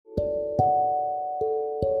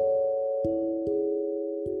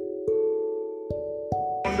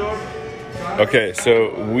Okay,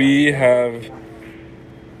 so we have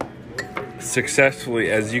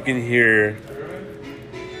successfully, as you can hear,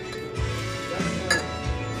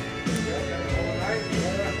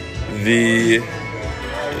 the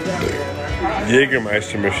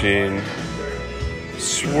Jägermeister machine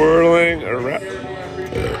swirling around.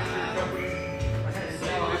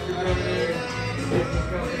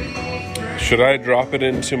 Should I drop it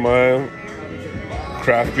into my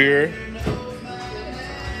craft beer?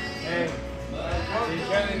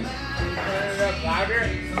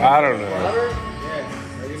 I don't know.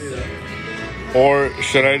 Or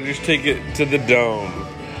should I just take it to the dome?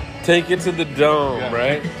 Take it to the dome,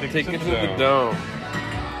 right? Take it to the dome.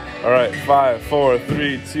 All right, 5, 4,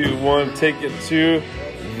 3, 2, 1. Take it to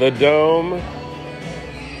the dome.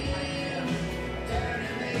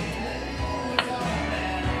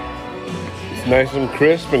 It's nice and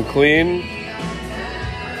crisp and clean.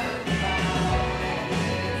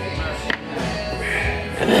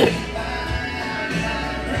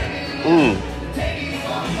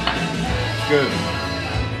 Good.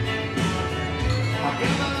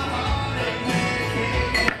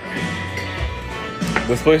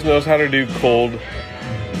 This place knows how to do cold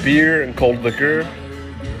beer and cold liquor.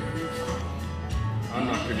 I'm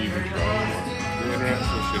not gonna even try. The internet's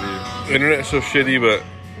so shitty. The internet's so shitty, but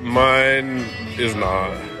mine is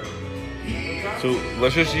not. So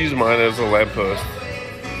let's just use mine as a lamppost.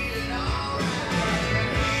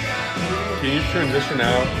 Can you transition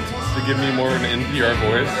out to give me more of an NPR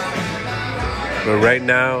voice? But right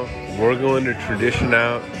now, we're going to tradition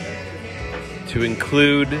out to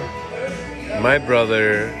include my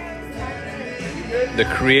brother, the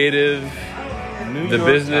creative, the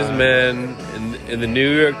businessman in the New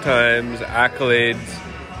York Times, accolades,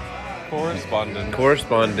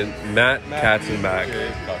 correspondent Matt Katzenbach.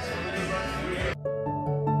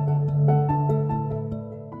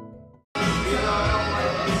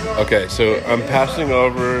 Okay, so I'm passing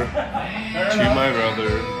over to my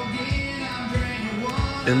brother.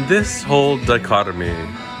 In this whole dichotomy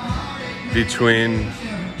between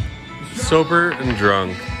sober and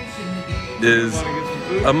drunk is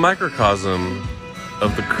a microcosm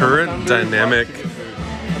of the current dynamic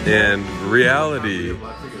and reality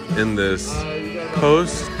in this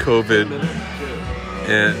post-COVID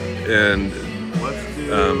and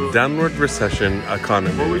downward recession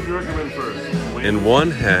economy. What would you recommend first? In one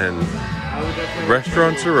hand,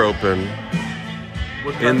 restaurants are open.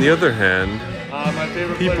 In the other hand,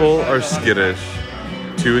 people are skittish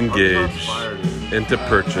to engage and to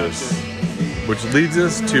purchase, which leads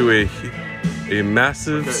us to a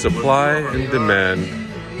massive supply and demand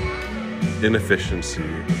inefficiency.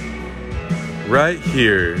 Right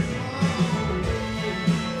here,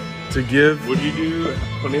 to give Would you do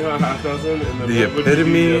half dozen? the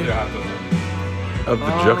epitome of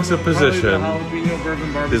the juxtaposition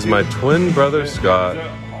is my twin brother Scott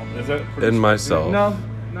and myself, No,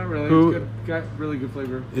 not really. Who- It's got really good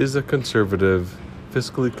flavor. is a conservative,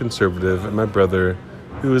 fiscally conservative, and my brother,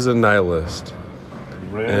 who is a nihilist.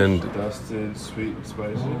 And dusted, sweet and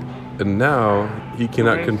spicy. And now he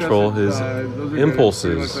cannot control his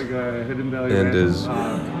impulses Like a Hidden Valley and Red, is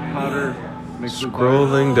powder mixed with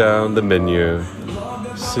scrolling down the menu,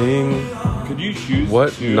 seeing Could you choose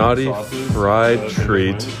what two naughty sauces fried that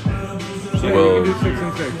treat Yeah, will you can do 6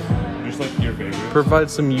 and 6. just like your favorite? provide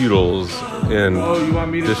some noodles and Oh, you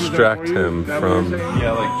want me to choose that distract for you? him Is that what from you're saying?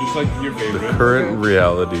 Yeah, like just like your the favorite. current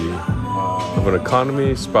reality of an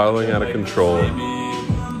economy spiraling out of control,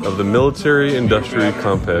 of the military-industrial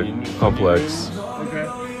complex Okay.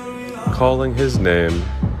 calling his name,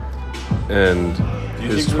 and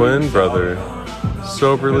his twin brother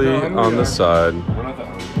soberly on the side, We're not that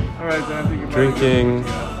hungry. All right, then I think you're drinking,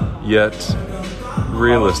 yet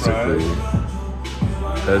realistically,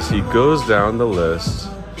 as he goes down the list,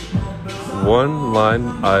 one line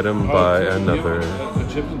item by another, The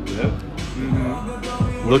chips and dip.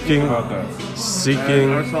 looking, About that. Our seeking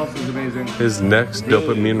salsa is amazing. his next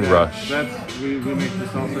dopamine rush. We make the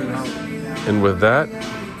salsa in-house. And with that,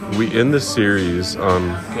 we end the series on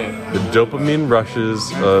the dopamine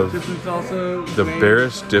rushes of Chips and salsa. the main,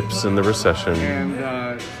 barest dips in the recession, And,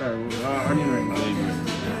 onion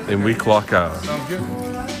rings. and we clock out. Sounds good.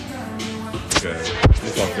 Okay, we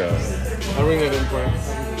clock out. I'll ring it in for you.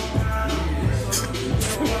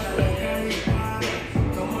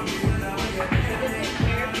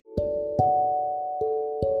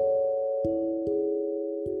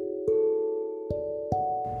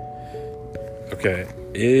 Okay,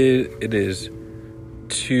 it is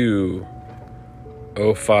 2:05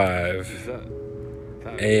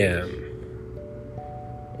 a.m.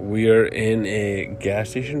 We are in a gas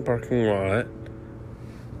station parking lot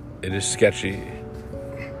It is sketchy.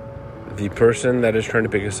 The person that is trying to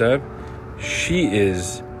pick us up, she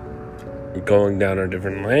is going down a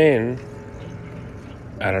different lane.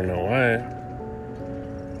 I don't know why.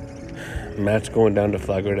 Matt's going down to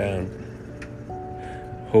flag her down.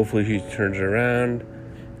 Hopefully he turns around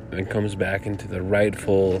and comes back into the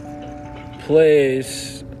rightful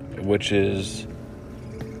place, which is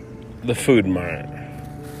the food mart.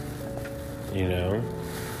 You know?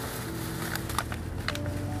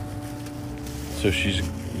 So she's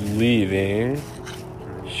leaving.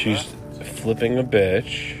 She's flipping a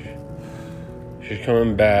bitch. She's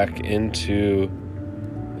coming back into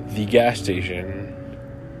the gas station.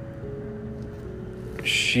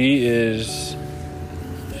 She has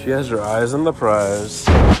her eyes on the prize.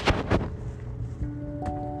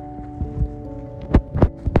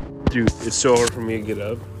 Dude, it's so hard for me to get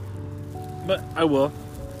up. But I will.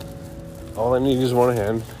 All I need is one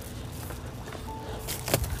hand.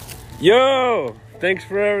 Yo! Thanks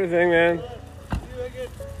for everything, man.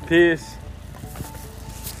 Peace.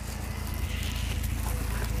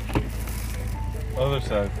 Other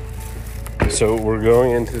side. So we're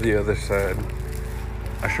going into the other side.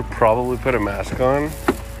 I should probably put a mask on,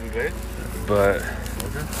 Okay. but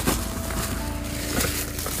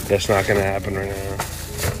that's not gonna happen right now.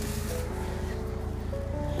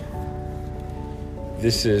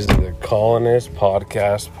 This is the Colonist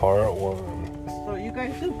Podcast Part 1. So you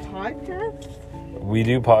guys do podcasts? We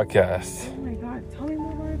do podcasts. Oh my god, tell me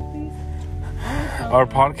more about it, please. Our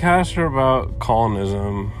podcasts are about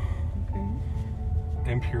colonism.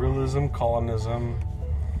 Okay. Imperialism, colonism,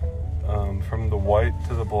 from the white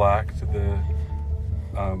to the black to the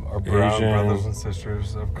our brown Asian brothers and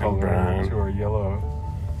sisters of color brown. to our yellow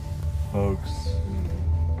folks,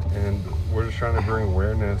 and we're just trying to bring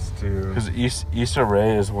awareness to. Because Issa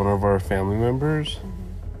Rae is one of our family members.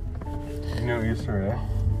 You know Issa Rae?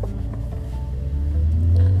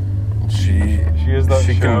 She is that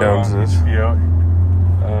she show condones on this. HBO,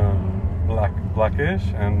 Blackish,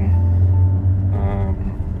 and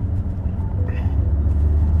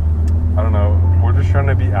I don't know. We're just trying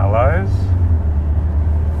to be allies.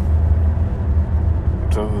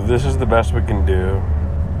 So this is the best we can do.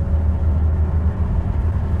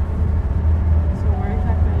 So where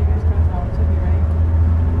exactly are you guys going to go to be,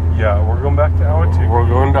 right? Yeah, we're going back to Awatuki. We're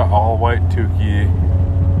going to All White Tukey.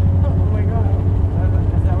 Oh my god.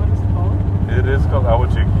 Is that what it's called? It is called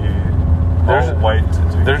Awatuki. There's- All white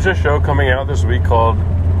Tukey. There's a show coming out this week called,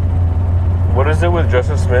 what is it with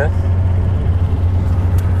Justin Smith?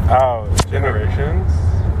 Oh, Generations.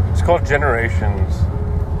 it's called Generations.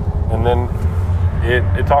 And then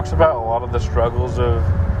it talks about a lot of the struggles of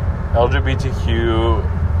LGBTQ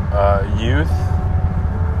youth.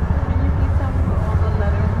 Can you please tell me what all the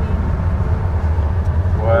letters mean?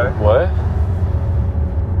 What? What?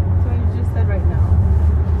 That's what you just said right now.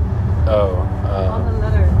 Oh, All the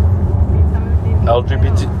letters. Can you tell me what they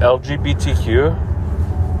mean? LGBTQ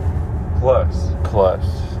Plus. plus.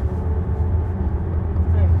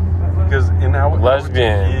 Because in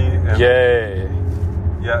Lesbian. Awatuki and, Gay.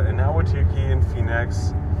 Yeah, in Awatuki and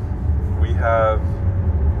Phoenix, we have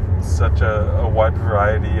such a wide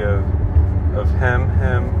variety of him,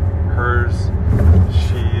 hers,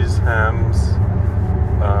 she's, hems,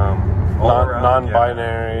 all around,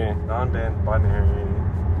 Non-binary. yeah, non-binary.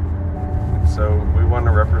 So we want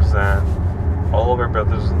to represent all of our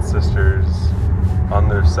brothers and sisters on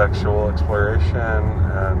their sexual exploration,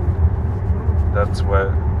 and that's what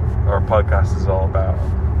our podcast is all about.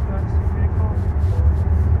 That's pretty cool.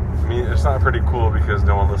 I mean, it's not pretty cool because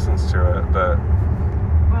no one listens to it, but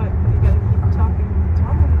But you gotta keep talking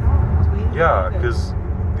about it. yeah, because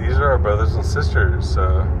these are our brothers and sisters,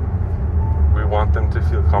 so we want them to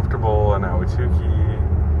feel comfortable in Awatuki,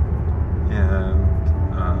 and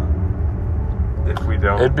if we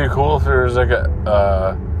don't, It'd be cool if there was like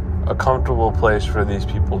a comfortable place for these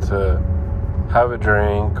people to have a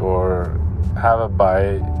drink or have a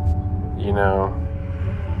bite, you know,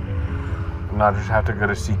 not just have to go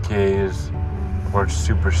to CK's or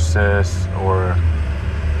Super Sis or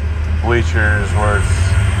Bleachers where it's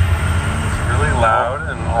really loud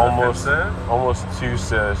and almost too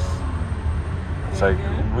cis. It's like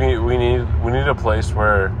we need a place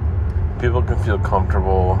where people can feel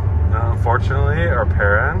comfortable. Unfortunately, our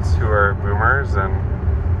parents, who are boomers and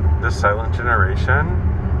this silent generation,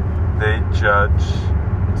 they judge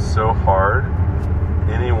so hard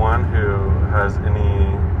anyone who has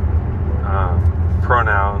any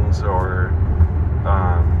pronouns or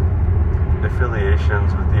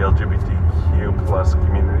affiliations with the LGBTQ plus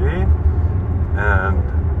community,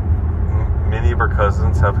 and many of our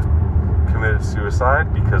cousins have committed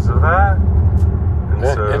suicide because of that. And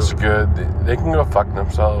So it's good. They can go fuck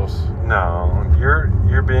themselves. no,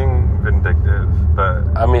 you're being vindictive, but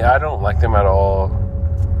I mean, I don't like them at all.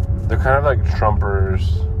 They're kind of like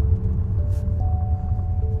Trumpers.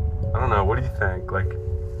 I don't know. What do you think? Like,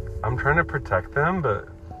 I'm trying to protect them, but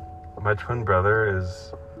my twin brother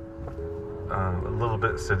is a little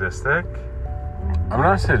bit sadistic. I'm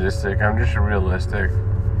not sadistic. I'm just realistic.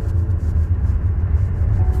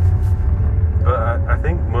 But I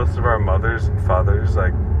think most of our mothers and fathers,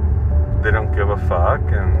 like, they don't give a fuck,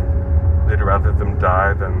 and they'd rather them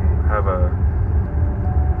die than have a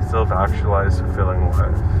self-actualized, fulfilling life. I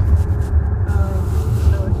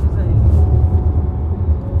know what you're saying.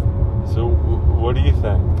 So, what do you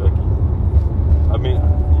think? Like, I mean,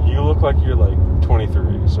 you look like you're like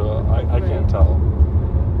 23, so I can't tell.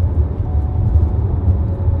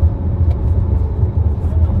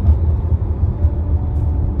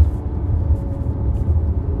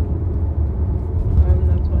 I'm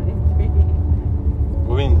not 23. I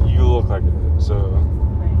mean, you look like it, so.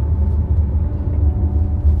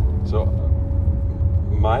 So,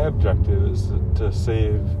 my objective is to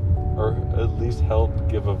save, or at least help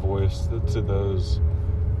give a voice to those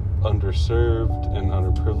underserved and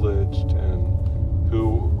underprivileged and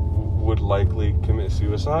who would likely commit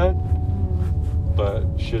suicide, but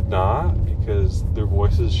should not, because their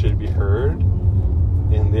voices should be heard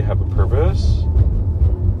and they have a purpose.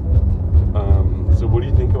 So what do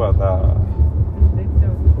you think about that? They do.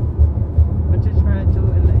 What you're trying to do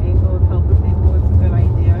in the angle of helping people is a good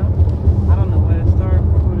idea. I don't know where to start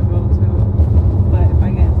or who to go to, but if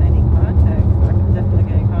I get into any contact, I can definitely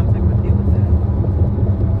get in contact with you with that.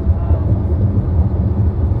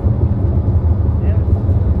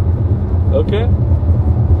 Yeah. Okay.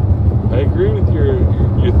 I agree with your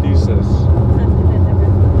thesis.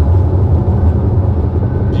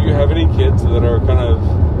 Do you have any kids that are kind of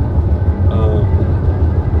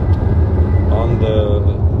on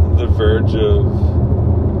the verge of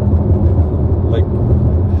like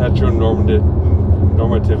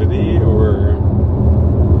heteronormativity, or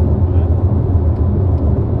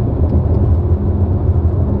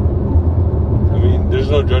I mean, there's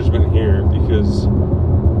no judgment here because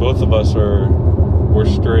both of us we're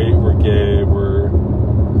straight, we're gay, we're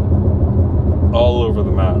all over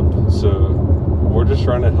the map. So we're just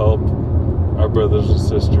trying to help our brothers and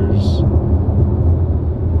sisters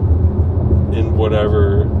in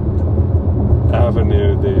whatever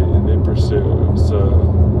avenue they pursue. So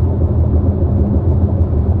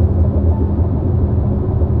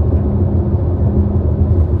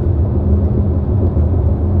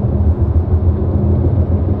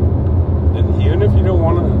and even if you don't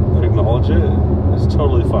want to acknowledge it, it's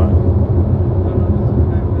totally fine.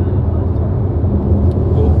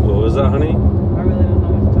 What was that, honey? I really don't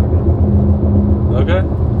know what you're talking about. Okay.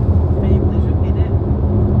 Can you please repeat it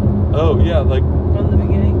Oh, yeah, like, from the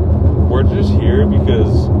beginning? we're just here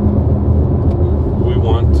because we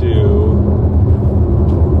want to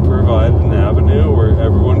provide an avenue where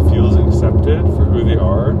everyone feels accepted for who they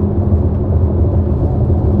are.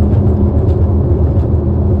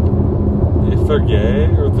 If they're gay,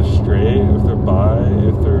 or if they're straight, or if they're bi,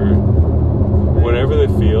 if they're whatever they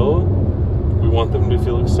feel, we want them to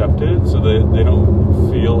feel accepted so they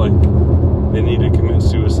don't feel like they need to commit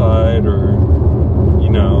suicide or, you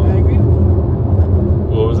know. I agree with you.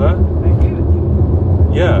 What was that? I agree with you.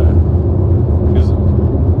 Yeah. Because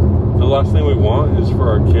the last thing we want is for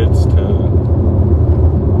our kids to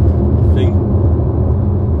think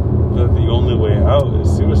that the only way out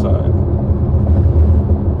is suicide.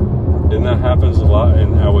 And that happens a lot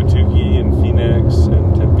in Ahwatukee and Phoenix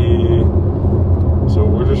and Tempe. So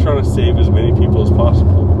we're just trying to save as many people as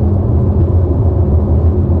possible.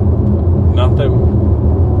 Not that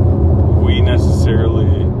we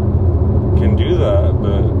necessarily can do that,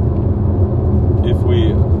 but if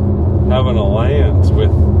we have an alliance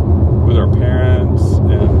with our parents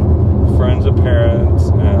and friends of parents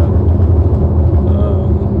and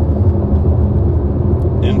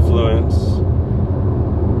influence,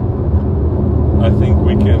 I think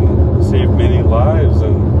we can save many lives.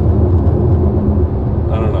 And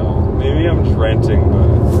I don't know, maybe I'm just ranting,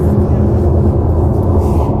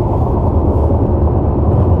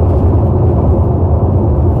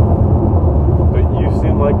 but you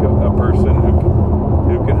seem like a person who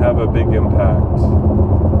can have a big impact,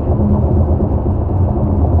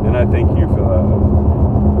 and I thank you for that.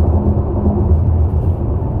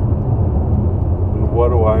 And what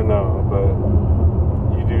do I know, but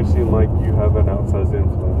you do seem like you have an outsized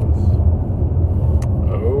influence.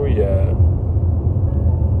 Oh, yeah.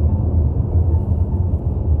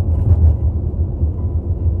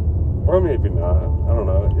 Or maybe not. I don't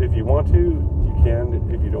know. If you want to, you can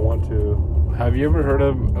if you don't want to. Have you ever heard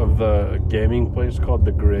of the gaming place called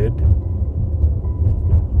The Grid?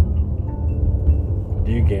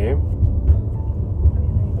 Do you game?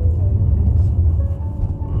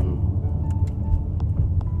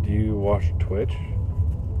 Do you watch Twitch?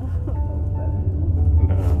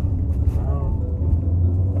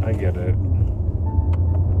 No. I get it.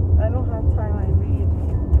 I don't have time. I read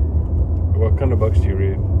What kind of books do you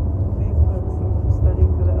read? these books. I'm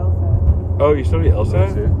studying for the LSAT. Oh, you study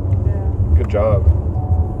LSAT? Yeah. Good job.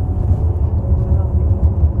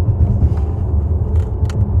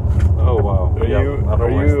 Oh wow. Are Yeah, you I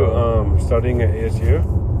don't watch that. studying at ASU?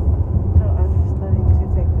 No, I'm just studying to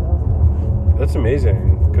take the LSAT. That's amazing.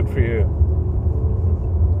 Good for you.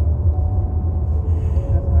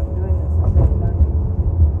 That's why I'm doing this. I'm making money.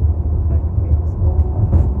 So I can pay for school.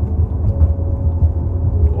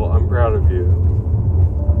 Well, I'm proud of you.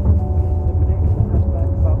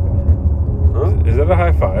 Huh? Is that a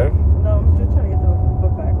high five? No, I'm just trying to get the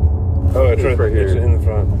book back. Oh, it's It's right right here. It's in the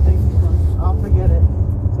front. I'll forget it.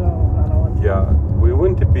 So I don't want to. Yeah, we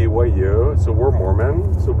went to BYU, so we're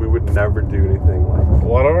Mormon, so we would never do anything like A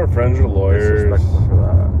lot of our friends are lawyers. disrespectful for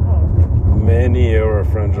that. Oh. Many of our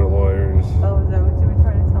friends are lawyers Oh, is that what you were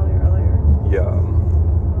trying to tell me earlier? Yeah.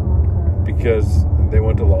 Oh, okay. because they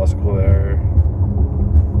went to law school there.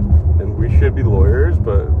 And we should be lawyers,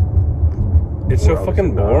 but It's so We're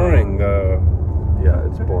fucking obviously not. boring, though. yeah,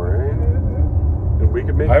 it's boring. And we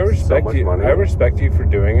could make I so respect much you. money. I respect you for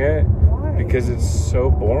doing it Why? because it's so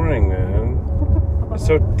boring, man. It's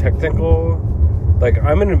so technical. Like,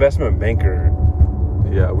 I'm an investment banker.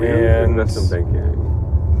 Yeah, we And- invest in banking.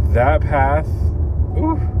 That path,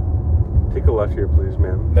 oof, Take a left here, please,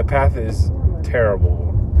 ma'am. the path is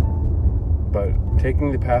terrible. But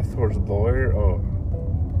taking the path towards the lawyer, oh,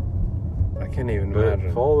 I can't even But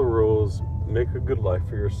imagine. follow the rules, make a good life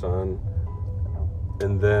for your son,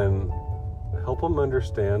 and then help him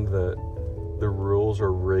understand that the rules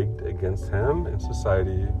are rigged against him and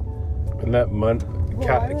society. And that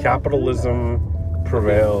capitalism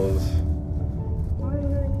prevails.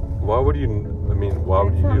 Why would you? I mean, why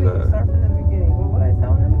would you do that? Start from the beginning. What would I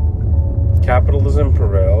tell him? Capitalism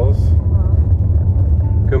prevails.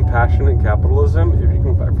 Compassionate capitalism. If you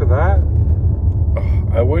can fight for that,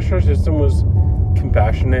 Ugh, I wish our system was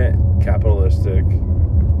compassionate, capitalistic,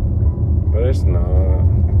 but it's not.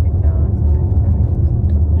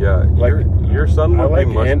 yeah, Like, your son I would like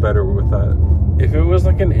be much better with that. If it was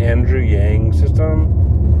like an Andrew Yang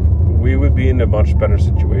system, we would be in a much better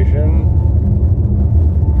situation.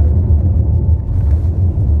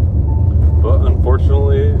 But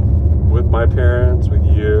unfortunately, with my parents, with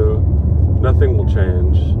you, nothing will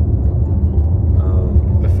change.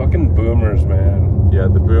 The fucking boomers, man. Yeah,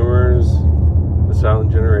 the boomers, the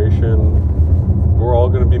silent generation, we're all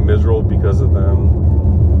going to be miserable because of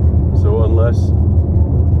them. So unless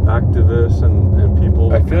activists and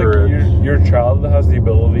people I with feel courage, like your child has the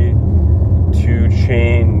ability to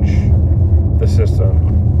change the system,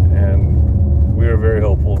 and we are very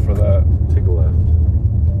hopeful for that. take a left.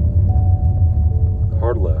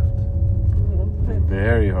 Hard left.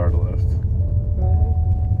 Very hard left.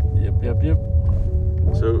 Yep.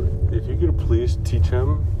 So if you could please teach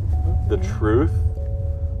him the truth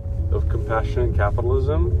of compassionate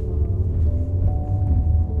capitalism,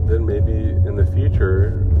 then maybe in the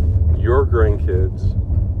future, your grandkids,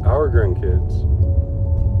 our grandkids,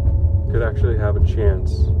 could actually have a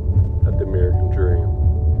chance at the American dream.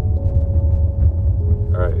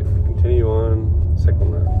 Alright, continue on,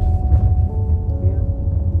 second left.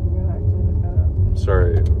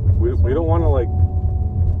 Sorry, we don't want to like,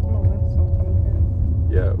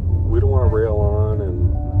 yeah, we don't want to rail on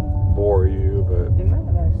and bore you, but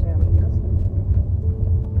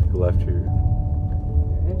take a left here.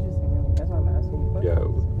 Yeah,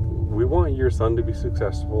 we want your son to be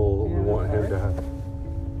successful. We want him to have.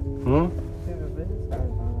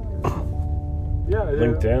 Yeah, I do.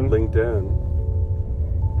 LinkedIn.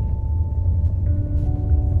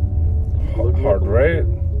 Hard right?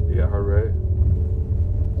 Yeah, hard right.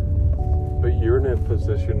 But you're in a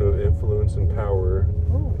position of influence and power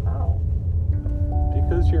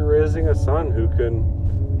because you're raising a son who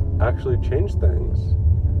can actually change things.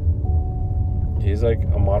 He's like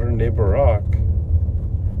a modern day Barack.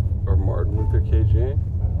 Or Martin Luther KG.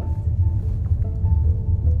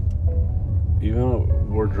 Even though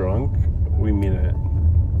we're drunk, we mean it.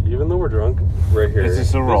 Even though we're drunk, right here. It's a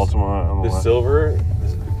silver Altima on the The left. silver,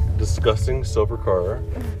 this disgusting silver car.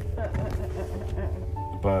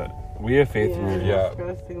 But we have faith in you. Yeah.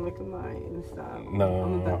 Disgusting. Look at mine. Stop. No,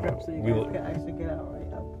 I'm gonna back up so you we guys lo- can actually get out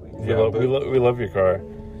right up. We love your car.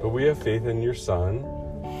 But we have faith in your son,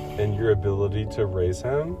 in your ability to raise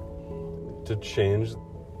him to change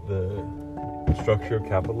the structure of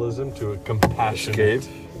capitalism to a compassionate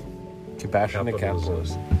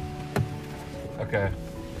capitalist. Okay.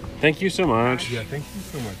 Thank you so much. Yeah, thank you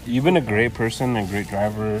so much. You've been a great person and great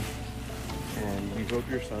driver. And we hope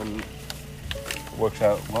your son works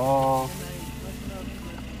out well.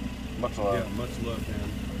 Much love. Yeah, much love, man.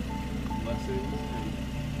 Blessings. And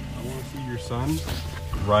I want to see your son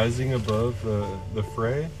rising above the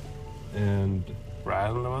fray and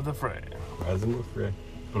Rising above the fray.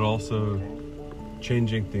 But also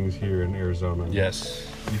changing things here in Arizona. Yes.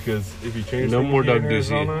 Because if you change No things more here Doug in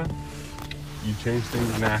Ducey. Arizona, you change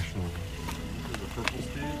things nationally. The purple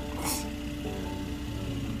state.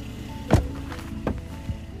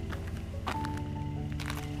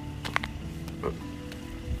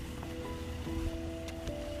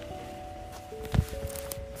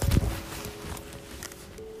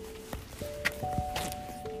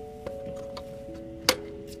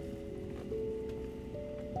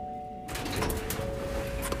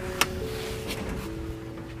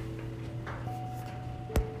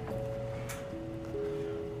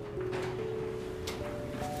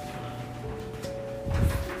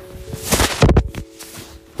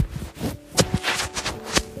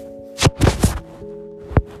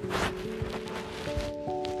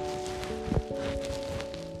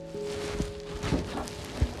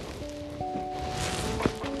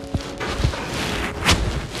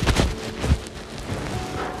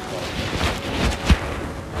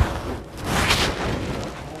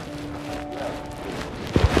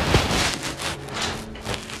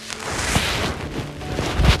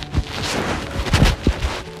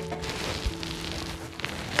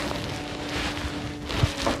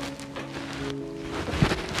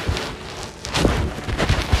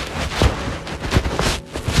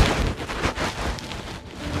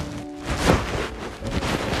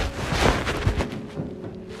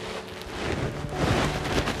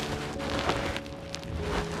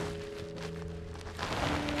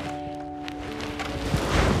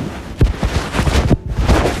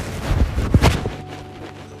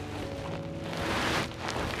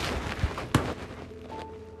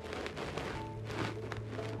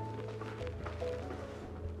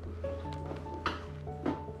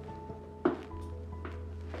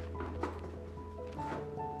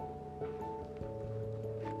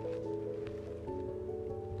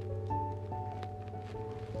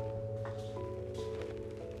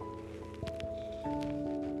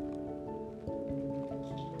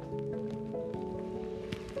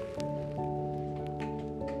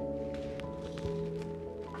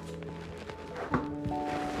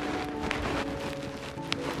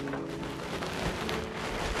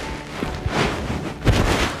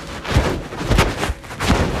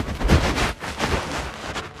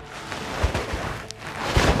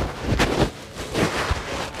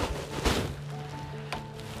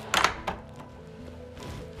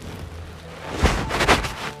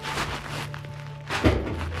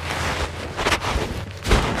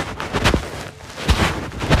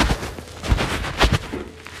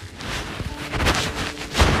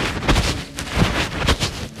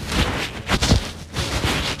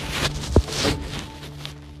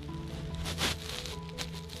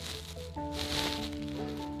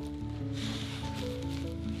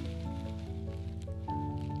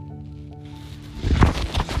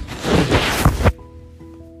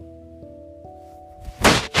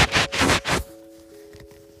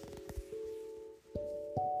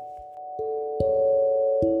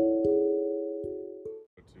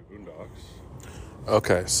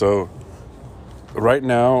 Okay, so right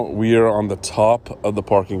now we are on the top of the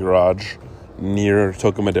parking garage near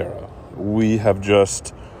Toca Madera. We have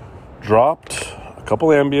just dropped a couple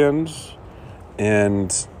Ambiens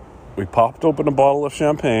and we popped open a bottle of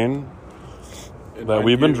champagne that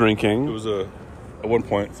we've been drinking. It was a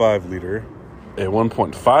 1.5 liter. A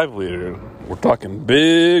 1.5 liter. We're talking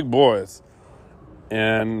big boys.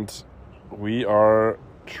 And we are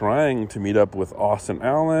trying to meet up with Austin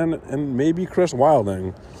Allen and maybe Chris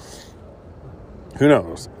Wilding. Who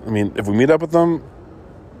knows? I mean, if we meet up with them,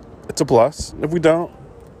 it's a plus. If we don't,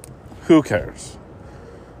 who cares?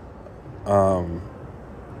 I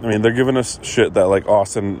mean, they're giving us shit that like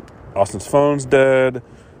Austin's phone's dead.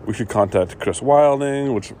 We should contact Chris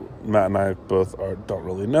Wilding, which Matt and I both don't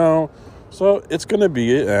really know. So it's going to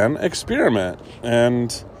be an experiment.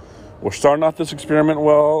 And we're starting off this experiment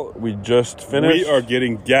well. We just finished. We are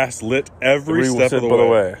getting gaslit every step of the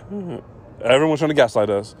way. Everyone's trying to gaslight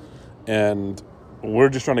us. And we're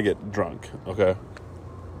just trying to get drunk, okay?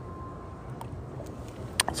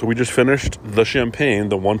 So we just finished the champagne,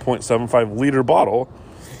 the 1.75 liter bottle.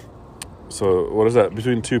 So what is that?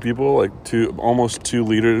 Between two people, like almost 2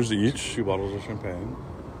 liters each. 2 bottles of champagne.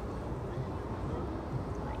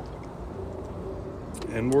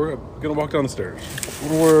 And we're gonna walk down the stairs.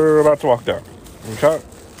 We're about to walk down. Okay.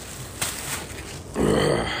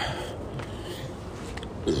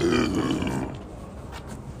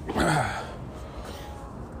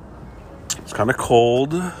 It's kind of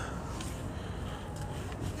cold.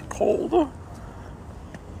 Cold.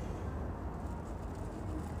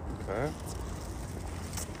 Okay.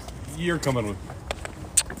 You're coming with me.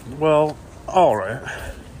 Well, all right.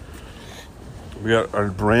 We got our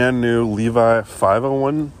brand new Levi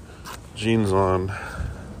 501 jeans on.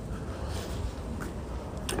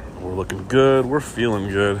 We're looking good. We're feeling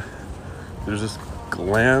good. There's this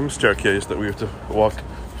glam staircase that we have to walk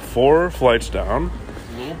 4 flights down.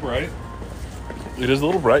 A little bright. It is a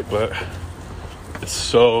little bright, but it's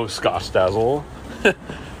so Scottsdazzle.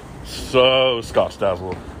 So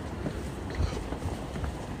Scottsdazzle.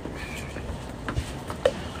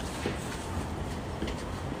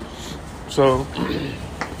 So,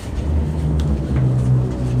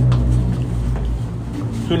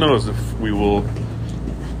 who knows if we will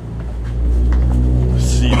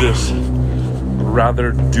see this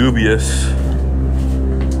rather dubious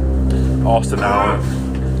Austin Allen.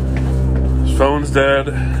 His phone's dead.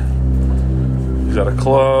 He's at a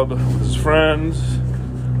club with his friends.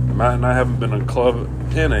 Matt and I haven't been in a club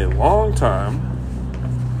in a long time.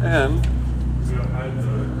 And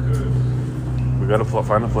we gotta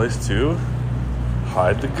find a place to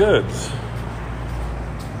hide the goods.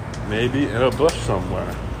 Maybe in a bush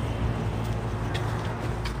somewhere.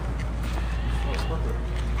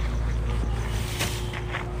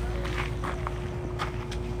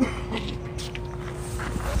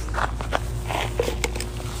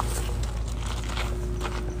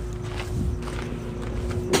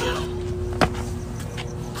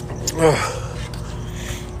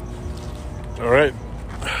 All right,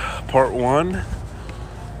 part 1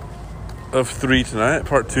 of 3 tonight.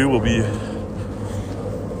 Part 2 will be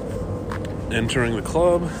entering the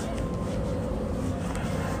club.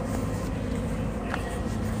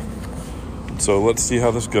 So let's see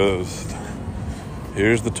how this goes.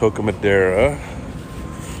 Here's the Toca Madera.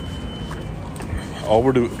 All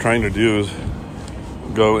we're trying to do is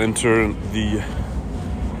go enter the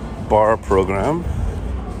bar program.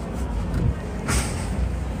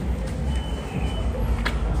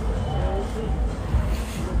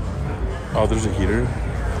 Oh, there's a heater. Guys,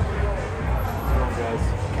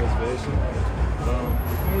 reservation. We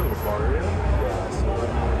can go to the bar area. Yeah, so right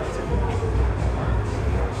now we're not taking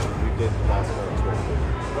we did last one.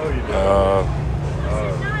 Oh, you did?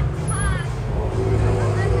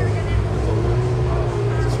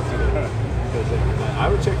 I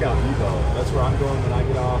would check out Evo. That's where I'm going when I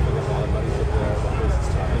get off. I got a lot of buddies up there. That place is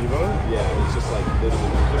tight. Evo? Yeah, it's just like literally.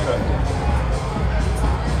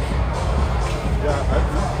 Yeah,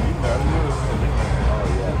 I've eaten that.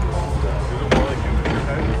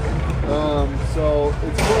 So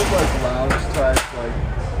it's more of like lounge type, like.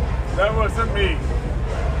 That wasn't me.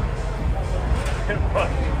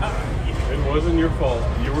 It wasn't your fault.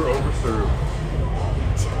 You were overserved.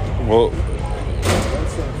 Well, That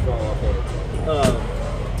thing fell off all the time.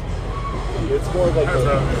 It's more like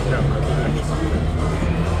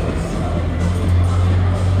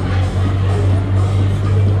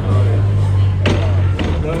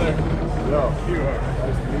Yo, you are.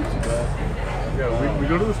 Nice to meet you, man. Yeah, we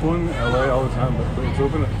go to this one in LA all the time, but it's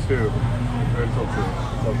open at 2. Or until 2.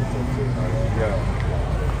 Yeah.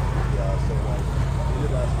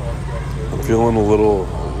 I'm feeling a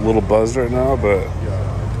little buzzed right now, but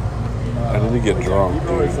I need to get drunk.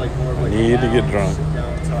 Evo is like more of I like need to get drunk. sit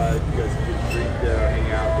down type. You guys